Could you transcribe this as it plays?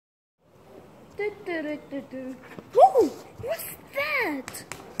Whoa! What's that?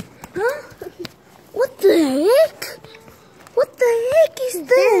 Huh? What the heck? What the heck is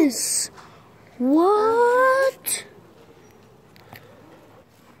this? What?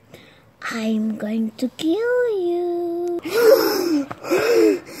 I'm going to kill you.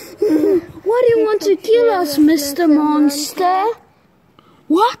 Why do you want to kill us, Mr. Monster?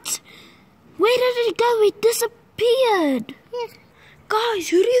 What? Where did it go? It disappeared. Yes. Guys,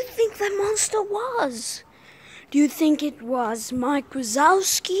 who do you think that monster was? Do you think it was Mike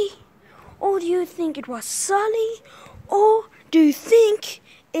Wazowski? Or do you think it was Sully? Or do you think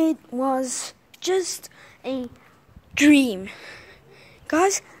it was just a dream?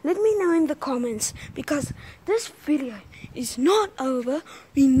 Guys, let me know in the comments, because this video is not over.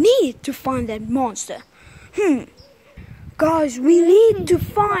 We need to find that monster. Guys, we need to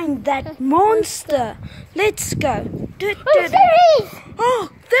find that monster. Let's go. Oh, there it is! Oh,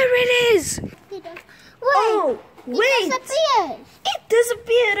 there it is! Wait, Oh, wait! it disappeared. It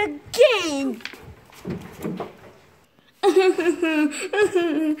disappeared again!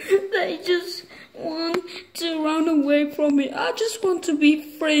 They just want to run away from me. I just want to be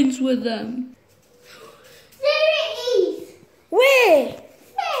friends with them. There it is! Where?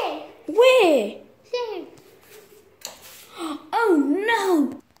 There! Where? There! Oh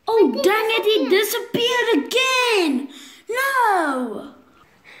no! Oh dang it, it disappeared again! No!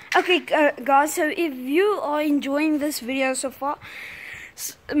 Okay guys, so if you are enjoying this video so far,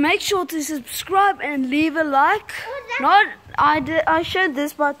 make sure to subscribe and leave a like. I showed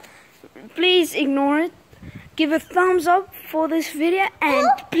this, but please ignore it. Give a thumbs up for this video and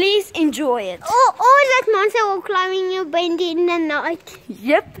please enjoy it. Oh, that monster will climbing your bed in the night.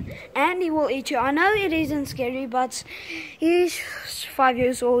 Yep, and he will eat you. I know it isn't scary, but he's 5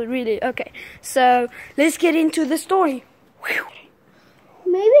 years old, really. Okay, so let's get into the story. Whew.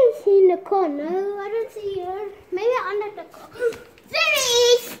 Maybe it's in the car. No, I don't see her. Maybe under the car. There it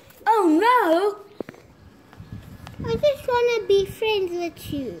is! Oh no! I just want to be friends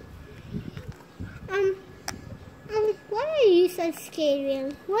with you. Why are you so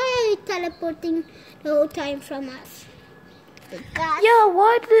scary? Why are you teleporting the whole time from us? Yeah,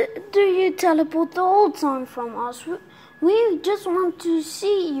 why do you teleport the whole time from us? We just want to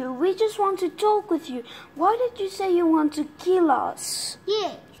see you. We just want to talk with you. Why did you say you want to kill us?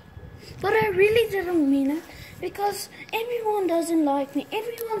 Yeah. But I really didn't mean it, because everyone doesn't like me.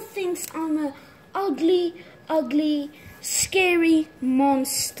 Everyone thinks I'm a ugly, scary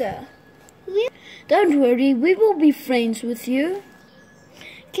monster. Don't worry, we will be friends with you.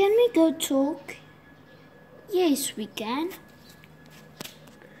 Can we go talk? Yes, we can.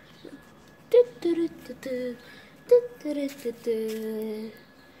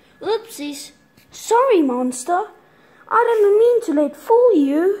 Oopsies. Sorry, monster. I didn't mean to fool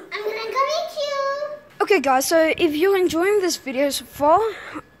you. I'm gonna go meet you. Okay, guys, so if you're enjoying this video so far,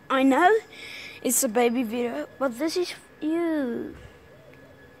 I know it's a baby video, but this is you.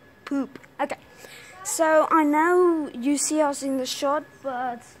 Poop. Okay. So I know you see us in the shot,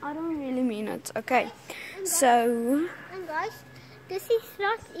 but I don't really mean it. Okay. So. And guys, this is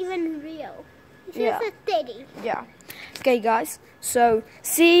not even real. This Yeah. is a teddy. Yeah. Okay, guys. So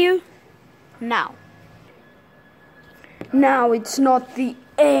see you now. Now it's not the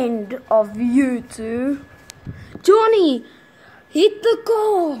end of you two. Johnny, hit the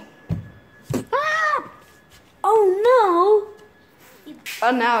car. Ah! Oh no.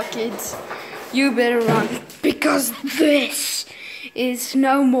 Oh, now kids, you better run, because this is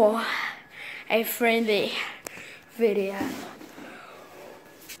no more a friendly video.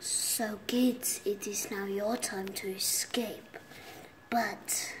 So kids, it is now your time to escape,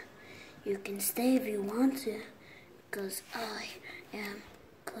 but you can stay if you want to, because I am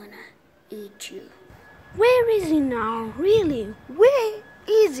gonna eat you. Where is he now? Really? Where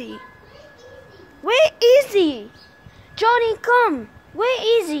is he? Where is he? Johnny, come. Where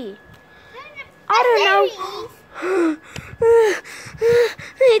is he? I don't know.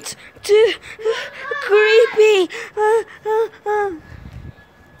 It's too creepy.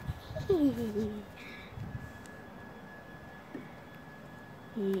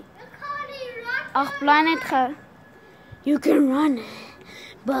 Ach, bly net gou. You can run,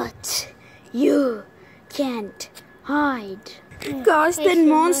 but you can't hide. Guys, that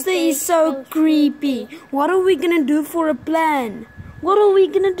monster is so creepy. What are we gonna do for a plan? What are we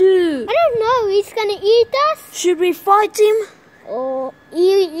gonna do? I don't know. He's gonna eat us. Should we fight him? Oh,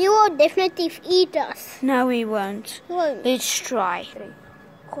 you will definitely eat us. No, we won't. Won't. Let's try.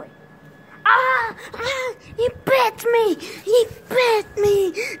 Ah! He bit me! He bit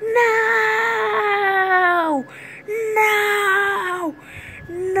me! No! No!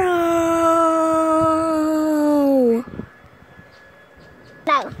 No!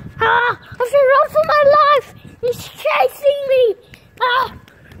 No. I have to run for my life. He's chasing me.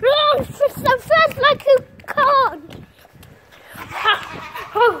 Run so fast like you can.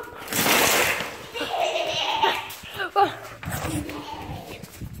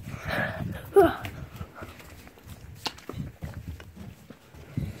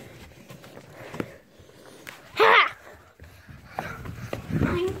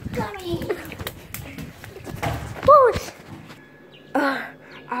 I'm coming. Push.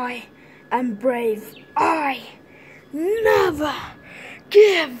 I am brave. I never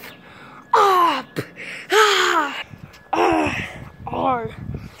give up.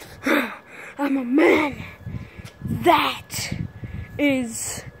 I'm a man that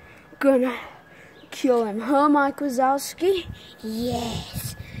is gonna kill him. Huh, Mike Wazowski?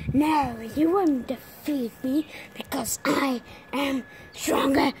 Yes. No, you won't defeat me because I am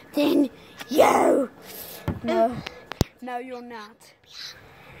stronger than you. No. No, you're not.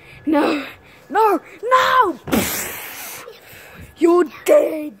 No. No. No! You're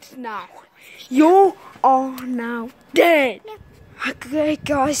dead now. You are now dead. Okay,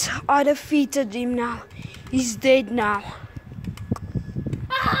 guys, I defeated him now. He's dead now.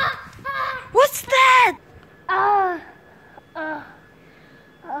 What's that?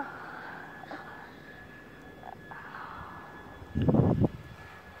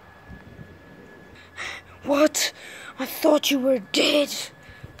 What? I thought you were dead,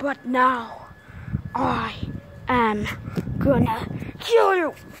 but now I am gonna kill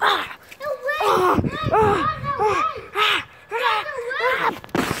you.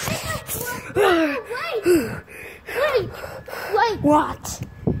 Wait. What?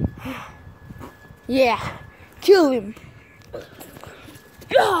 Yeah, kill him.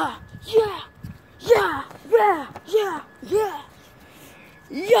 Yeah.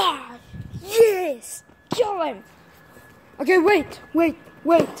 Yes, kill him. Okay, wait.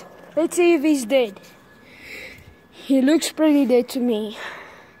 Let's see if he's dead. He looks pretty dead to me.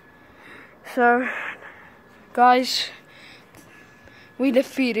 So, guys, we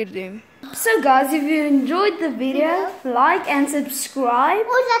defeated him. So guys, if you enjoyed the video, like and subscribe.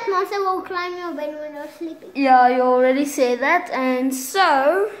 Who's that monster will climb your bed when you're sleeping? Yeah, you already said that. And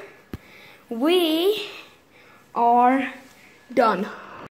so, we are done.